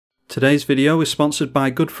Today's video is sponsored by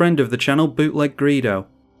a good friend of the channel, Bootleg Greedo.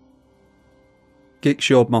 Gix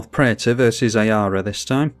Yawgmoth Praetor versus Ayara this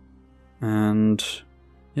time. And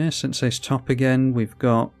yeah, Sensei's top again. We've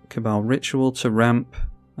got Cabal Ritual to ramp.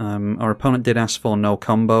 Our opponent did ask for no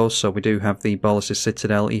combo, so we do have the Bolas's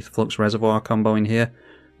Citadel Aetherflux Reservoir combo in here,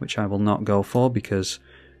 which I will not go for because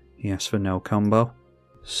he asked for no combo.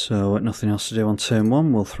 So nothing else to do on turn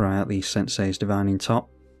 1, we'll throw out the Sensei's Divining Top.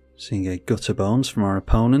 Seeing a Gutter Bones from our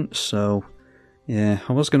opponent, so yeah,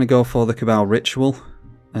 I was going to go for the Cabal Ritual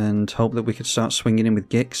and hope that we could start swinging in with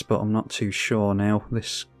Gix, but I'm not too sure now.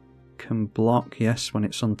 This can block, yes, when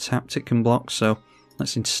it's untapped it can block, so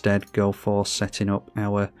let's instead go for setting up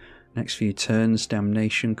our next few turns.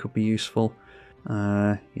 Damnation could be useful.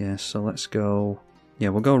 Yeah, so let's go, yeah,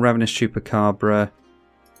 we'll go Ravenous Chupacabra,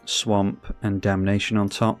 Swamp and Damnation on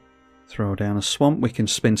top. Throw down a Swamp, we can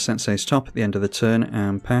spin Sensei's top at the end of the turn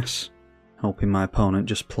and pass, hoping my opponent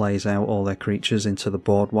just plays out all their creatures into the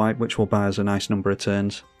board wipe, which will buy us a nice number of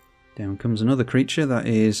turns. Down comes another creature, that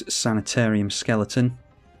is Sanitarium Skeleton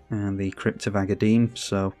and the Crypt of Agadeem,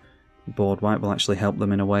 so board wipe will actually help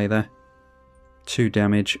them in a way there. 2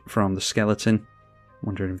 damage from the skeleton.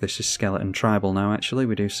 Wondering if this is skeleton tribal now actually,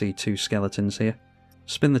 we do see 2 skeletons here.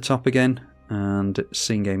 Spin the top again and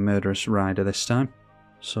seeing a Murderous Rider this time.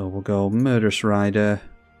 So we'll go Murderous Rider,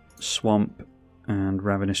 Swamp and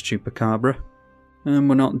Ravenous Chupacabra. And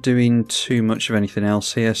we're not doing too much of anything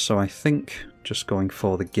else here, so I think just going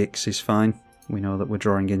for the Gix is fine. We know that we're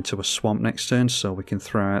drawing into a Swamp next turn, so we can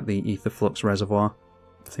throw out the Aetherflux Reservoir.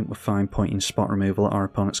 I think we're fine pointing spot removal at our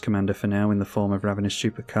opponent's commander for now in the form of Ravenous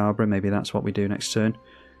Chupacabra. Maybe that's what we do next turn.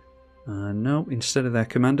 No, instead of their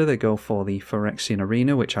commander they go for the Phyrexian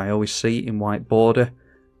Arena, which I always see in white border.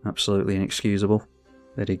 Absolutely inexcusable.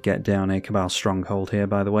 They did get down a Cabal Stronghold here,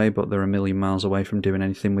 by the way, but they're a million miles away from doing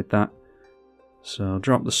anything with that. So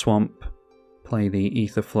drop the Swamp, play the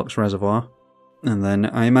Aetherflux Reservoir, and then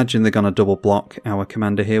I imagine they're going to double block our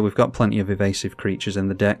commander here. We've got plenty of evasive creatures in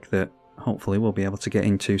the deck that hopefully we'll be able to get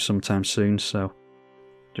into sometime soon, so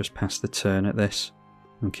just pass the turn at this.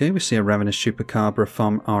 Okay, we see a Ravenous Chupacabra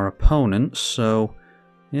from our opponent, so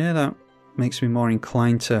yeah, that makes me more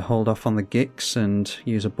inclined to hold off on the Gix and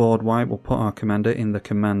use a board wipe. We'll put our commander in the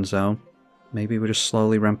command zone. Maybe we're just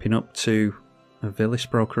slowly ramping up to a Vilis,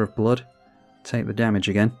 Broker of Blood. Take the damage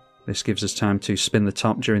again. This gives us time to spin the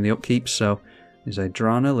top during the upkeep, so there's a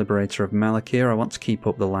Drana, Liberator of Malakir. I want to keep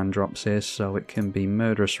up the land drops here, so it can be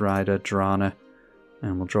Murderous Rider, Drana,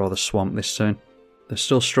 and we'll draw the Swamp this turn. They're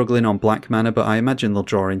still struggling on black mana, but I imagine they'll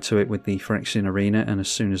draw into it with the Phyrexian Arena, and as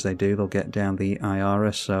soon as they do, they'll get down the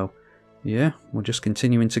Ayara, so yeah, we're just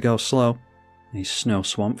continuing to go slow. A Snow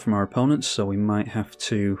Swamp from our opponents, so we might have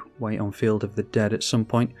to wait on Field of the Dead at some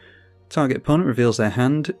point. Target opponent reveals their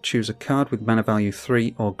hand, choose a card with mana value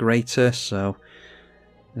 3 or greater, so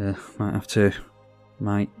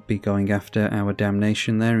might be going after our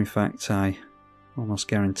Damnation there. In fact, I almost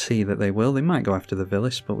guarantee that they will. They might go after the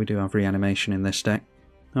Vilis, but we do have Reanimation in this deck.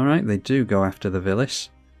 Alright, they do go after the Vilis.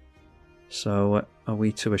 So are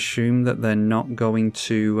we to assume that they're not going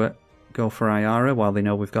to go for Ayara while they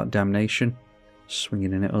know we've got Damnation?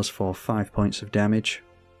 Swinging in at us for 5 points of damage.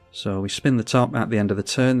 So we spin the top at the end of the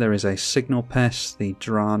turn. There is a Signal Pest, the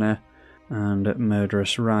Drana, and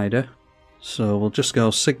Murderous Rider. So we'll just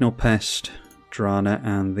go Signal Pest, Drana,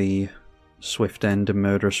 and the Swift End and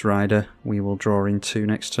Murderous Rider we will draw into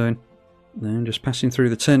next turn. Then just passing through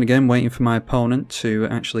the turn again, waiting for my opponent to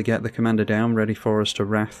actually get the commander down, ready for us to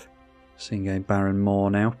Wrath. Seeing a Baron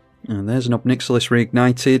Moor now. And there's an Obnixilis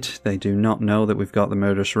Reignited. They do not know that we've got the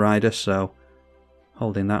Murderous Rider, so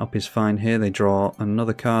holding that up is fine here. They draw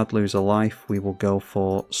another card, lose a life. We will go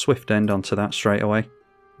for Swift End onto that straight away.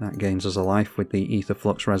 That gains us a life with the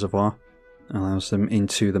Aetherflux Reservoir. Allows them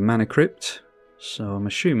into the Mana Crypt. So I'm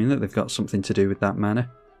assuming that they've got something to do with that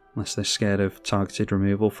mana. Unless they're scared of targeted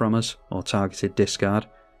removal from us, or targeted discard.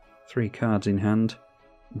 3 cards in hand.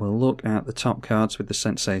 We'll look at the top cards with the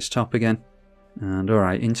Sensei's top again. And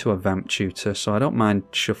alright, into a Vamp Tutor, so I don't mind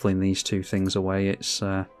shuffling these 2 things away. It's,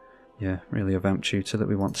 yeah, really a Vamp Tutor that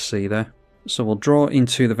we want to see there. So we'll draw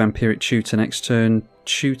into the Vampiric Tutor next turn,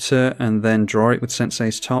 Tutor, and then draw it with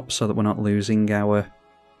Sensei's top so that we're not losing our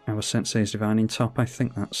Sensei's Divining Top. I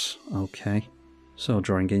think that's okay. So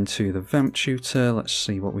drawing into the Vamp Tutor, let's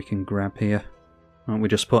see what we can grab here. Why don't we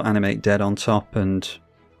just put Animate Dead on top and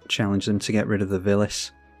challenge them to get rid of the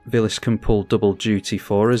Vilis. Vilis can pull double duty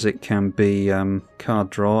for us. It can be card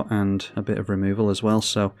draw and a bit of removal as well.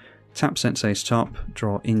 So tap Sensei's top,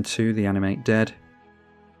 draw into the Animate Dead,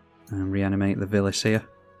 and reanimate the Vilis here.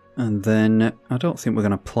 And then I don't think we're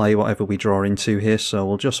going to play whatever we draw into here, so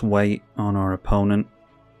we'll just wait on our opponent.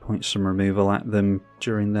 point some removal at them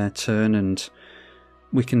during their turn, and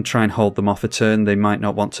we can try and hold them off a turn. They might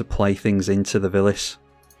not want to play things into the Villis.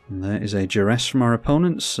 And there is a duress from our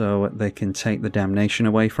opponents, so they can take the damnation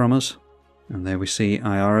away from us. And there we see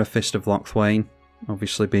Ayara, Fist of Locthwain,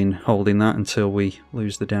 obviously been holding that until we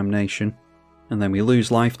lose the damnation. And then we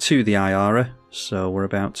lose life to the Ayara, so we're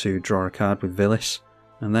about to draw a card with Villis.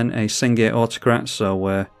 And then a Sengate Autocrat, so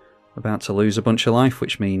we're about to lose a bunch of life,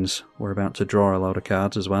 which means we're about to draw a load of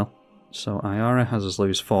cards as well. So Ayara has us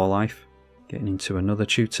lose 4 life. Getting into another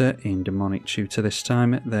tutor in Demonic Tutor this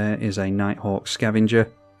time. There is a Nighthawk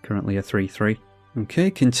Scavenger, currently a 3/3.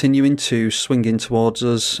 Okay, continuing to swing in towards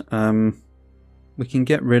us. We can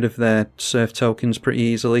get rid of their surf tokens pretty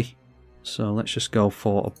easily. So let's just go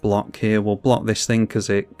for a block here. We'll block this thing because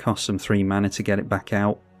it costs them 3 mana to get it back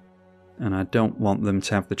out. And I don't want them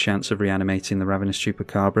to have the chance of reanimating the Ravenous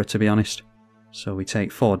Chupacabra, to be honest. So we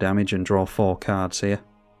take 4 damage and draw 4 cards here.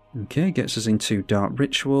 Okay, gets us into Dark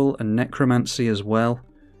Ritual and Necromancy as well.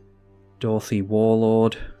 Dorothy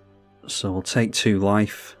Warlord. So we'll take 2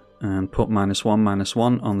 life and put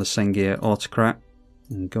 -1/-1 on the Sengir Autocrat.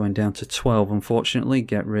 And going down to 12, unfortunately,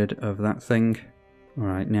 get rid of that thing.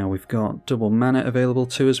 Alright, now we've got double mana available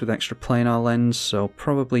to us with extra planar lens, so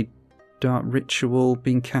probably Dark Ritual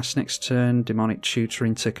being cast next turn, Demonic Tutor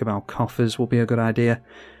into Cabal Coffers will be a good idea.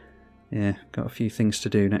 Yeah, got a few things to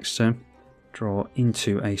do next turn. Draw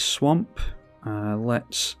into a swamp.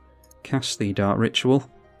 Let's cast the Dark Ritual.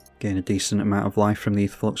 Gain a decent amount of life from the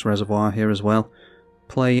Aetherflux Reservoir here as well.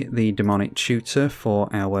 Play the Demonic Tutor for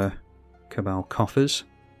our Cabal Coffers.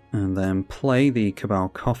 And then play the Cabal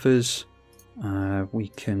Coffers. We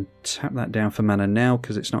can tap that down for mana now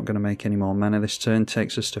because it's not going to make any more mana this turn.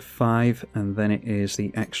 Takes us to 5, and then it is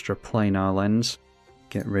the extra planar lens.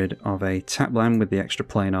 Get rid of a tap land with the extra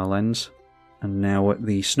planar lens. And now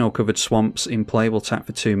the snow-covered swamps in play will tap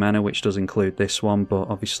for 2 mana, which does include this one, but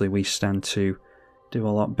obviously we stand to do a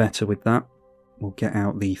lot better with that. We'll get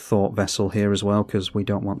out the Thought Vessel here as well, because we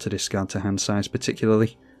don't want to discard to hand size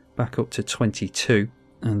particularly. Back up to 22.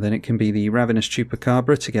 And then it can be the Ravenous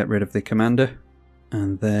Chupacabra to get rid of the commander.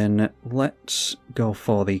 And then let's go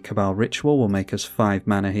for the Cabal Ritual, will make us 5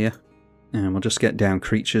 mana here. And we'll just get down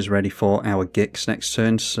creatures ready for our Gix next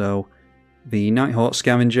turn, so the Nighthawk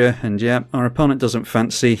Scavenger, and yeah, our opponent doesn't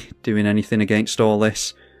fancy doing anything against all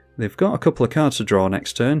this. They've got a couple of cards to draw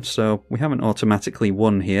next turn, so we haven't automatically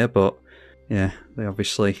won here, but yeah, they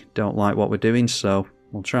obviously don't like what we're doing, so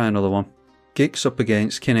we'll try another one. Gix up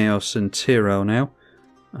against Kynaios and Tiro now,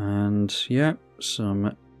 and yeah,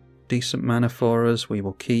 some decent mana for us, we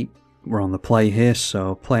will keep. We're on the play here,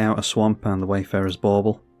 so play out a Swamp and the Wayfarer's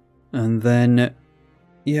Bauble. And then,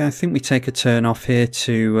 yeah, I think we take a turn off here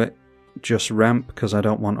to just ramp, because I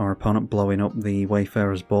don't want our opponent blowing up the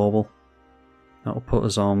Wayfarer's Bauble. That'll put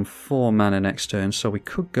us on 4 mana next turn, so we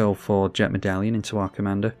could go for Jet Medallion into our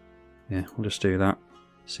commander. Yeah, we'll just do that.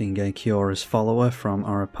 Singay Kyora's Follower from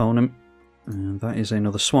our opponent. And that is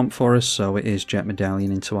another swamp for us, so it is Jet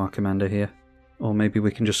Medallion into our commander here. Or maybe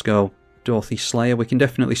we can just go Dorothy Slayer. We can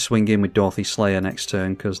definitely swing in with Dorothy Slayer next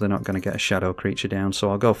turn, because they're not going to get a shadow creature down, so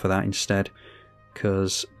I'll go for that instead,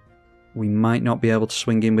 because we might not be able to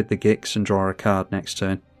swing in with the Gix and draw a card next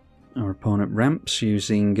turn. Our opponent ramps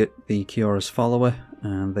using the Kyora's Follower,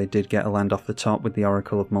 and they did get a land off the top with the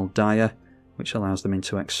Oracle of Muldiah, which allows them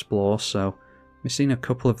into Explore, so missing a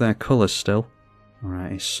couple of their colours still.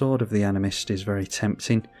 Alright, a Sword of the Animist is very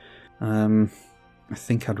tempting. I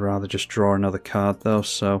think I'd rather just draw another card though,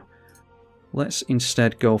 so let's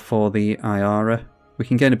instead go for the Ayara. We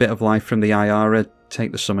can gain a bit of life from the Ayara,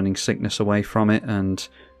 take the Summoning Sickness away from it, and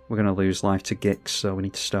we're going to lose life to Gix, so we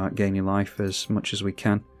need to start gaining life as much as we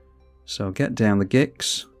can. So get down the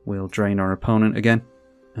Gix, we'll drain our opponent again,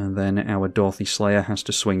 and then our Dorothy Slayer has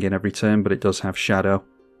to swing in every turn, but it does have Shadow.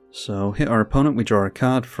 So hit our opponent, we draw a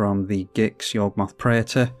card from the Gix Yawgmoth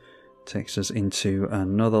Praetor. Takes us into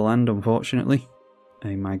another land, unfortunately.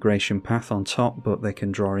 A Migration Path on top, but they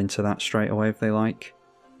can draw into that straight away if they like.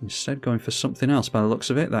 Instead going for something else by the looks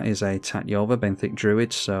of it. That is a Tatyova Benthic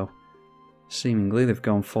Druid, so seemingly they've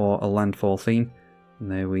gone for a landfall theme.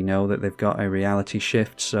 And there we know that they've got a Reality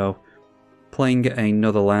Shift, so playing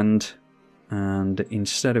another land, and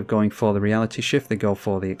instead of going for the Reality Shift, they go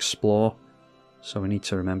for the Explore. So we need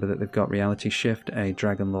to remember that they've got Reality Shift, a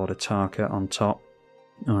Dragon Lord Ataka on top.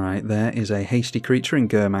 Alright, there is a Hasty Creature in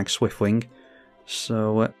Gurmag Swiftwing.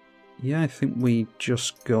 So, yeah, I think we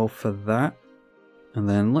just go for that. And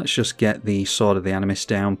then let's just get the Sword of the Animist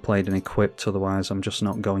down, played and equipped, otherwise I'm just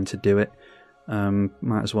not going to do it.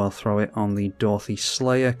 Might as well throw it on the Dorothy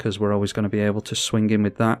Slayer, because we're always going to be able to swing in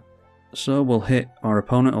with that. So we'll hit our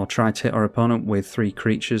opponent, or try to hit our opponent with 3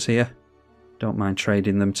 creatures here. Don't mind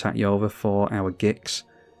trading them Tatyova for our Gix.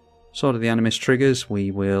 Sword of the Animist triggers,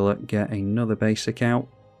 we will get another basic out.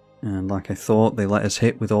 And like I thought, they let us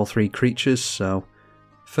hit with all 3 creatures, so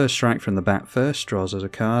first strike from the bat first, draws us a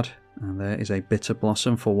card. And there is a Bitter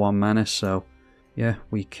Blossom for 1 mana, so yeah,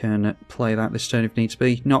 we can play that this turn if needs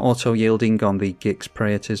be. Not auto-yielding on the Gix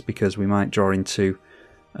Praetors because we might draw into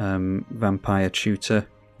Vampire Tutor,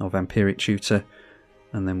 or Vampiric Tutor,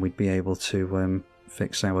 and then we'd be able to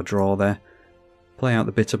fix our draw there. Play out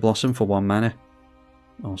the Bitter Blossom for 1 mana.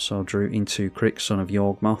 Also drew into Gix, Son of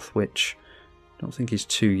Yawgmoth, which I don't think is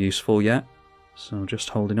too useful yet. So just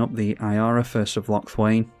holding up the Ayara, First of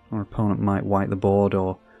Locthwain. Our opponent might wipe the board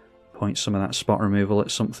or point some of that spot removal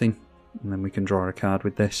at something, and then we can draw a card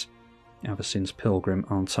with this. Avacyn's Pilgrim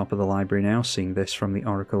on top of the library now, seeing this from the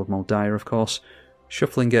Oracle of Moldiah, of course.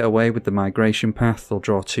 Shuffling it away with the Migration Path, they'll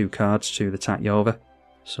draw 2 cards to the Tatyova.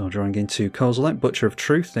 So drawing into Kozilek, Butcher of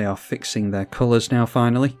Truth, they are fixing their colours now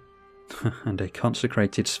finally. And a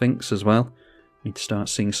Consecrated Sphinx as well. Need to start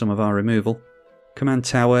seeing some of our removal. Command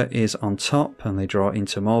Tower is on top, and they draw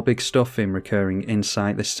into more big stuff in Recurring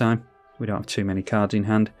Insight this time. We don't have too many cards in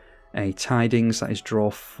hand. A Tidings, that is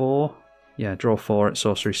draw 4. Yeah, draw 4 at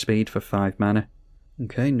sorcery speed for 5 mana.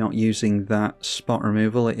 Okay, not using that spot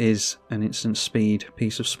removal. It is an instant speed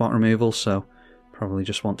piece of spot removal, so probably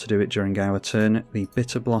just want to do it during our turn. The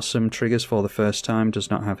Bitter Blossom triggers for the first time, does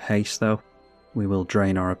not have haste though. We will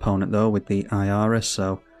drain our opponent though with the Ayara,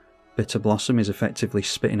 so Bitter Blossom is effectively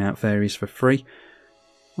spitting out fairies for free.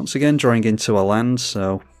 Once again drawing into a land,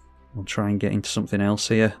 so we'll try and get into something else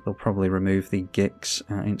here. They'll probably remove the Gix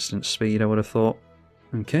at instant speed, I would have thought.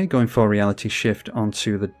 Okay, going for Reality Shift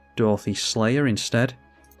onto the Dorothy Slayer instead.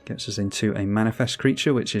 Gets us into a Manifest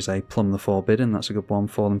creature, which is a Plumb the Forbidden. That's a good one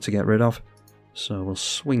for them to get rid of. So we'll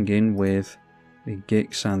swing in with the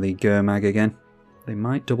Gix and the Gurmag again. They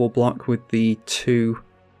might double block with the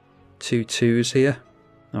 2/2s here.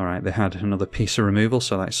 Alright, they had another piece of removal,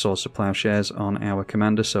 so that's Swords to Plowshares on our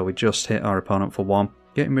commander, so we just hit our opponent for 1.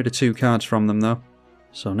 Getting rid of 2 cards from them though.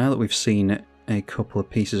 So now that we've seen a couple of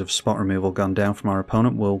pieces of spot removal gone down from our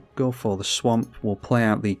opponent, we'll go for the Swamp. We'll play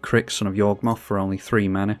out the Gix, Son of Yawgmoth for only 3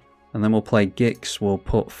 mana. And then we'll play Gix, we'll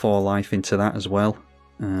put 4 life into that as well,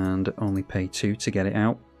 and only pay 2 to get it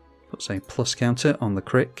out. Puts a plus counter on the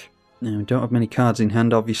Gix. Now, we don't have many cards in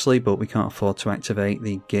hand, obviously, but we can't afford to activate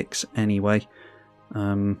the Gix anyway.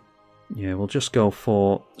 Yeah, we'll just go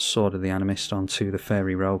for Sword of the Animist onto the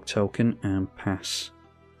Fairy Rogue token and pass.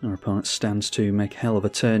 Our opponent stands to make a hell of a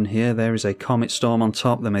turn here. There is a Comet Storm on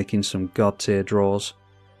top. They're making some god tier draws.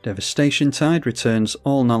 Devastation Tide returns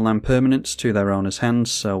all non-land permanents to their owner's hands,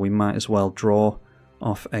 so we might as well draw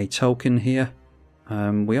off a token here.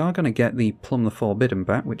 We are going to get the Plumb the Forbidden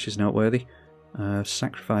back, which is noteworthy.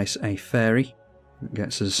 Sacrifice a fairy. That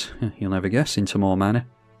gets us, you'll never guess, into more mana.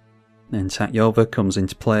 Then Tatyova comes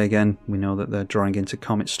into play again. We know that they're drawing into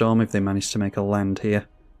Comet Storm if they manage to make a land here.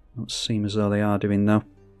 Doesn't seem as though they are doing though.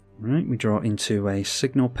 Right, we draw into a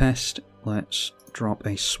Signal Pest. Let's drop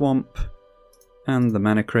a Swamp and the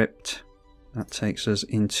Mana Crypt. That takes us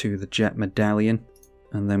into the Jet Medallion.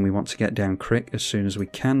 And then we want to get down Gix as soon as we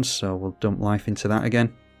can, so we'll dump life into that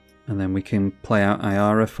again. And then we can play out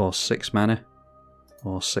Ayara for 6 mana.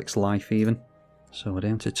 Or 6 life even. So we're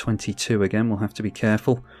down to 22 again, we'll have to be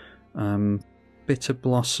careful. Bitter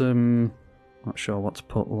Blossom, not sure what to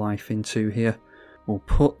put life into here. We'll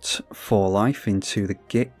put 4 life into the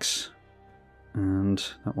Gix, and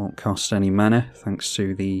that won't cost any mana thanks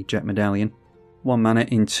to the Jet Medallion. 1 mana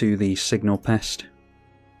into the Signal Pest.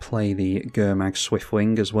 Play the Gurmag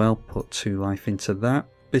Swiftwing as well, put 2 life into that.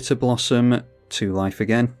 Bitter Blossom, 2 life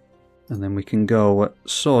again. And then we can go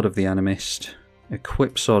Sword of the Animist.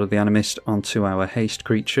 Equip Sword of the Animist onto our haste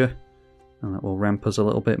creature, and that will ramp us a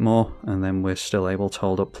little bit more, and then we're still able to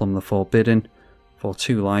hold up Plumb the Forbidden for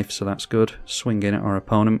 2 life, so that's good. Swing in at our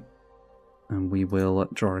opponent, and we will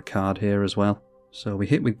draw a card here as well. So we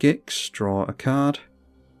hit with Gix, draw a card.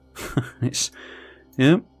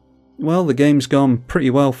 Yeah, well, the game's gone pretty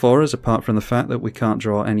well for us, apart from the fact that we can't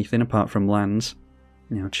draw anything apart from lands.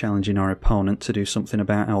 You know, challenging our opponent to do something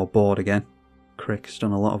about our board again. Gix has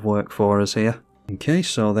done a lot of work for us here. Okay,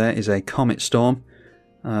 so there is a Comet Storm.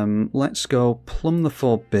 Let's go Plumb the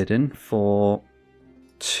Forbidden for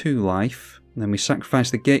 2 life. Then we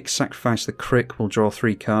sacrifice the Gix, sacrifice the Gix, we'll draw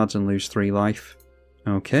 3 cards and lose 3 life.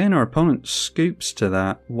 Okay, and our opponent scoops to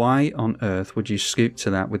that. Why on earth would you scoop to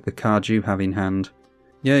that with the cards you have in hand?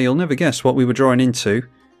 Yeah, you'll never guess what we were drawing into.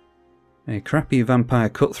 A crappy Vampire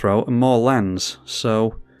Cutthroat and more lands.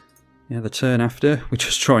 So, yeah, the turn after, we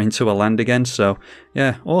just draw into a land again. So,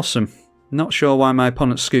 yeah, awesome. Not sure why my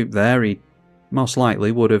opponent scooped there. He most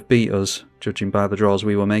likely would have beat us, judging by the draws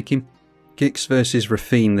we were making. Gix versus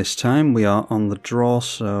Rafine this time. We are on the draw,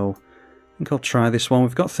 so I think I'll try this one.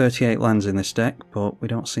 We've got 38 lands in this deck, but we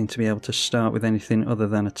don't seem to be able to start with anything other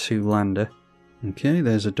than a 2-lander. Okay,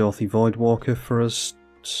 there's a Dorothy Voidwalker for us.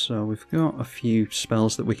 So we've got a few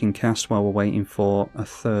spells that we can cast while we're waiting for a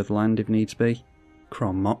 3rd land if needs be.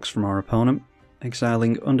 Chrome Mox from our opponent.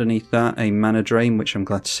 Exiling underneath that a Mana Drain, which I'm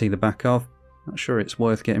glad to see the back of. Not sure it's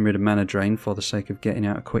worth getting rid of Mana Drain for the sake of getting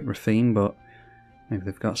out a quick Rafine, but maybe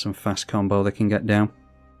they've got some fast combo they can get down.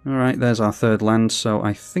 Alright, there's our 3rd land, so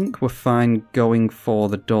I think we're fine going for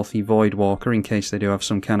the Dorothy Voidwalker in case they do have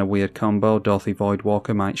some kind of weird combo. Dorothy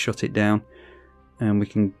Voidwalker might shut it down. And we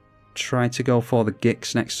can try to go for the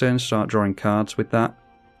Gix next turn, start drawing cards with that.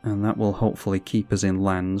 And that will hopefully keep us in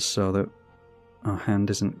lands so that our hand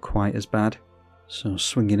isn't quite as bad. So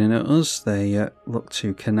swinging in at us, they look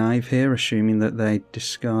to connive here, assuming that they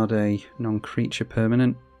discard a non-creature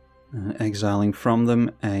permanent. Exiling from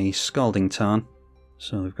them a Scalding Tarn.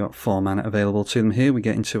 So they've got 4 mana available to them here. We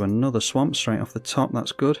get into another swamp straight off the top,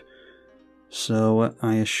 that's good. So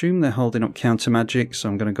I assume they're holding up counter magic, so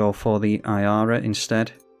I'm going to go for the Ayara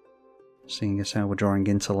instead. Seeing as how we're drawing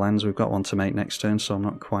into lands, we've got one to make next turn, so I'm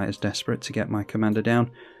not quite as desperate to get my commander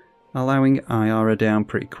down. Allowing Ayara down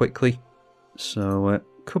pretty quickly. So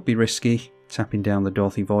could be risky, tapping down the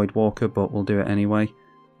Dorothy Voidwalker, but we'll do it anyway.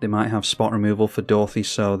 They might have spot removal for Dorothy,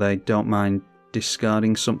 so they don't mind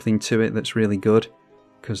discarding something to it that's really good,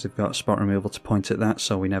 because they've got spot removal to point at that,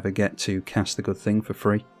 so we never get to cast the good thing for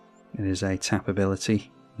free. It is a tap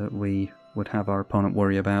ability that we would have our opponent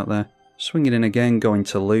worry about there. Swinging in again, going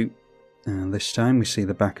to loot, and this time we see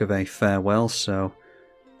the back of a Farewell, so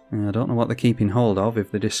I don't know what they're keeping hold of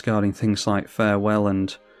if they're discarding things like Farewell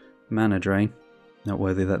and Mana Drain.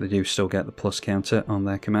 Noteworthy that they do still get the plus counter on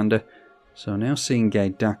their commander. So now seeing a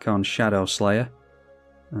Dakon Shadow Slayer,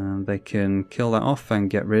 and they can kill that off and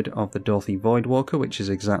get rid of the Dorothy Voidwalker, which is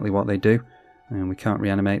exactly what they do. And we can't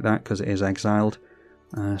reanimate that because it is exiled.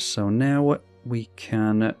 So now we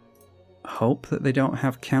can hope that they don't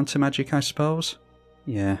have counter magic, I suppose.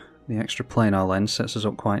 Yeah, the extra planar lens sets us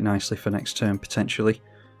up quite nicely for next turn potentially.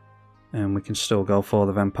 And we can still go for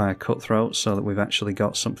the Vampire Cutthroat so that we've actually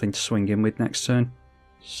got something to swing in with next turn.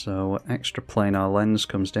 So extra planar lens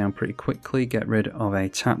comes down pretty quickly, get rid of a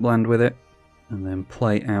tap land with it, and then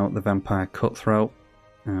play out the Vampire Cutthroat,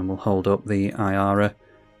 and we'll hold up the Ayara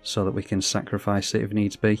so that we can sacrifice it if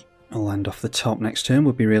needs be. A land off the top next turn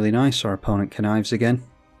would be really nice. Our opponent connives again,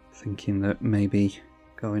 thinking that maybe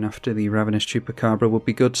going after the Ravenous Chupacabra would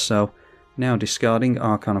be good, so now discarding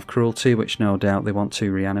Archon of Cruelty, which no doubt they want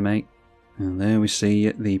to reanimate. And there we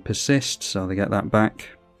see the Persist, so they get that back.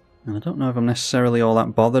 And I don't know if I'm necessarily all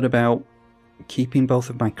that bothered about keeping both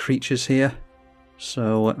of my creatures here.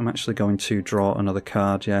 So I'm actually going to draw another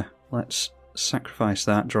card, yeah. Let's sacrifice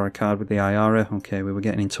that, draw a card with the Ayara. Okay, we were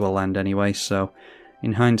getting into a land anyway, so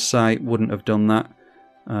in hindsight wouldn't have done that.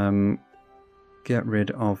 Get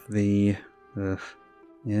rid of the...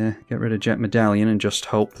 yeah, get rid of Jet Medallion and just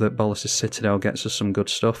hope that Bolas's Citadel gets us some good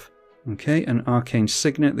stuff. Okay, an Arcane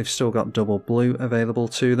Signet. They've still got double blue available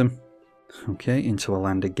to them. Okay, into a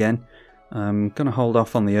land again. I'm going to hold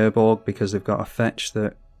off on the Urborg because they've got a fetch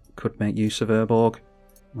that could make use of Urborg.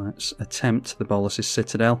 Let's attempt the Bolas's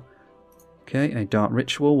Citadel. Okay, a Dark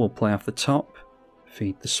Ritual will play off the top.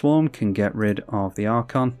 Feed the Swarm can get rid of the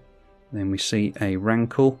Archon. Then we see a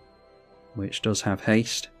Rankle, which does have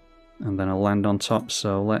haste. And then a land on top,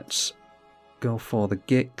 so let's go for the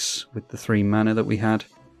Gix with the 3 mana that we had.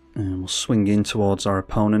 And we'll swing in towards our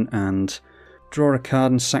opponent and draw a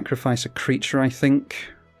card and sacrifice a creature, I think.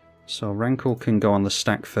 So Rankle can go on the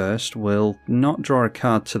stack first. We'll not draw a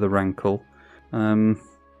card to the Rankle.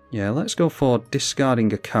 Yeah, let's go for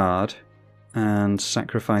discarding a card and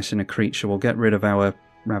sacrificing a creature. We'll get rid of our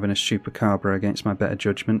Ravenous Chupacabra against my better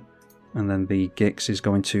judgment. And then the Gix is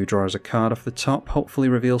going to draw us a card off the top. Hopefully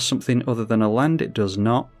reveal something other than a land. It does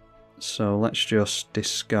not. So let's just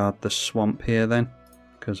discard the Swamp here then,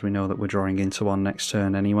 because we know that we're drawing into one next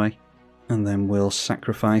turn anyway. And then we'll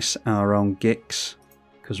sacrifice our own Gix,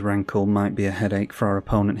 because Rankle might be a headache for our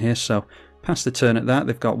opponent here. So pass the turn at that.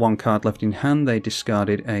 They've got 1 card left in hand. They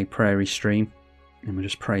discarded a Prairie Stream. And we're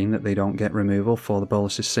just praying that they don't get removal for the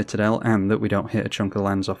Bolas's Citadel and that we don't hit a chunk of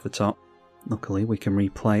lands off the top. Luckily we can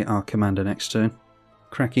replay our commander next turn.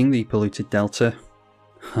 Cracking the Polluted Delta.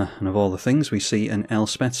 And of all the things, we see an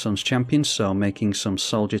Elspeth, Sun's Champion, so making some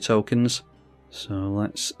soldier tokens. So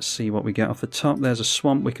let's see what we get off the top. There's a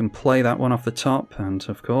Swamp, we can play that one off the top, and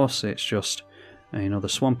of course it's just another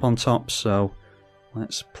Swamp on top, so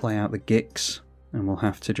let's play out the Gix. And we'll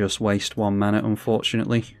have to just waste 1 mana,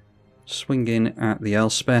 unfortunately. Swinging at the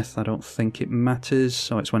Elspeth, I don't think it matters.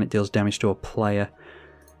 So it's when it deals damage to a player.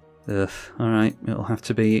 Ugh, alright, it'll have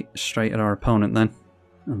to be straight at our opponent then.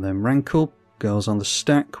 And then Rankle goes on the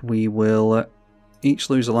stack. We will each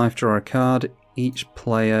lose a life, draw a card. Each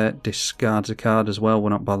player discards a card as well. We're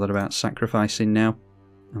not bothered about sacrificing now.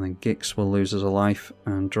 And then Gix will lose us a life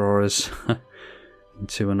and draw us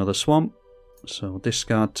into another swamp. So we'll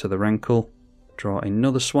discard to the Rankle. Draw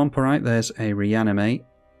another swamp. Alright, there's a Reanimate.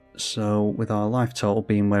 So with our life total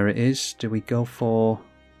being where it is, do we go for...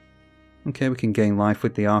 Okay, we can gain life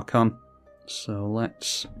with the Archon. So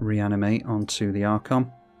let's Reanimate onto the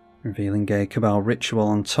Archon. Revealing a Cabal Ritual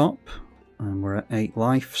on top. And we're at 8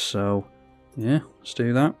 life, so yeah, let's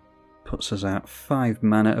do that. Puts us at 5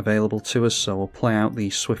 mana available to us, so we'll play out the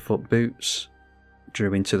Swiftfoot Boots.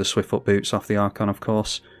 Drew into the Swiftfoot Boots off the Archon, of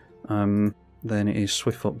course. Then it is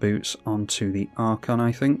Swiftfoot Boots onto the Archon,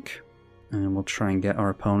 I think. And we'll try and get our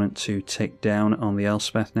opponent to take down on the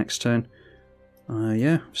Elspeth next turn.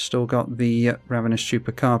 Yeah, still got the Ravenous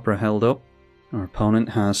Chupacabra held up. Our opponent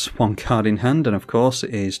has 1 card in hand, and of course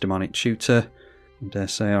it is Demonic Tutor. I dare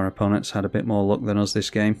say our opponent's had a bit more luck than us this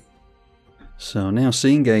game. So now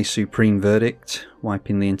seeing a Supreme Verdict,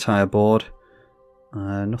 wiping the entire board.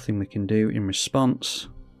 Nothing we can do in response.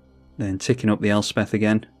 Then ticking up the Elspeth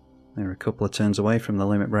again. They're a couple of turns away from the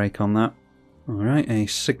limit break on that. Alright, a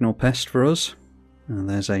Signal Pest for us. And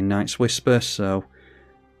there's a Night's Whisper, so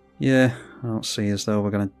yeah, I don't see as though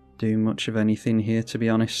we're going to do much of anything here, to be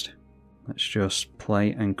honest. Let's just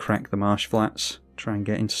play and crack the Marsh Flats. Try and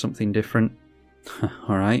get into something different.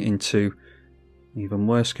 Alright, into even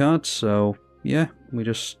worse cards, so yeah, we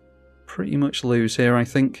just pretty much lose here, I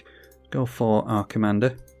think. Go for our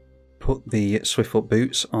commander. Put the Swiftfoot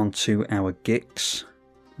Boots onto our Gix.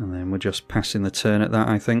 And then we're just passing the turn at that,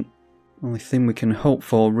 I think. Only thing we can hope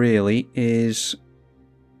for, really, is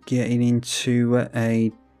getting into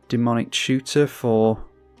a Demonic Tutor for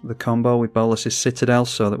the combo with Bolas's Citadel,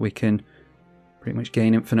 so that we can pretty much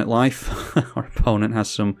gain infinite life. Our opponent has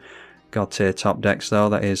some God tier top decks, though.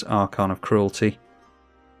 That is Archon of Cruelty.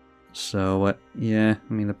 So, yeah,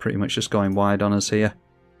 I mean, they're pretty much just going wide on us here.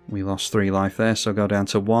 We lost 3 life there, so go down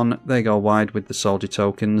to 1. They go wide with the Soldier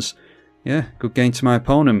tokens. Yeah, good game to my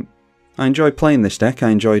opponent. I enjoyed playing this deck. I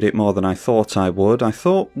enjoyed it more than I thought I would. I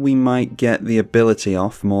thought we might get the ability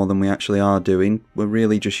off more than we actually are doing. We're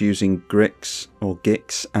really just using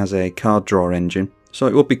Gix as a card draw engine. So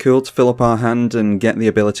it would be cool to fill up our hand and get the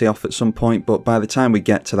ability off at some point, but by the time we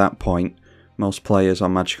get to that point, most players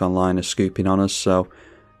on Magic Online are scooping on us, so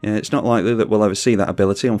yeah, it's not likely that we'll ever see that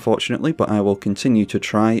ability, unfortunately, but I will continue to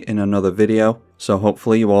try in another video, so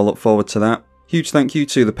hopefully you all look forward to that. Huge thank you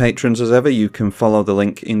to the patrons as ever. You can follow the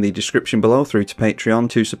link in the description below through to Patreon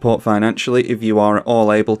to support financially if you are at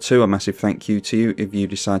all able to. A massive thank you to you if you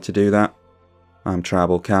decide to do that. I'm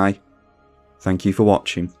tribalkai. Thank you for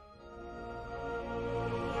watching.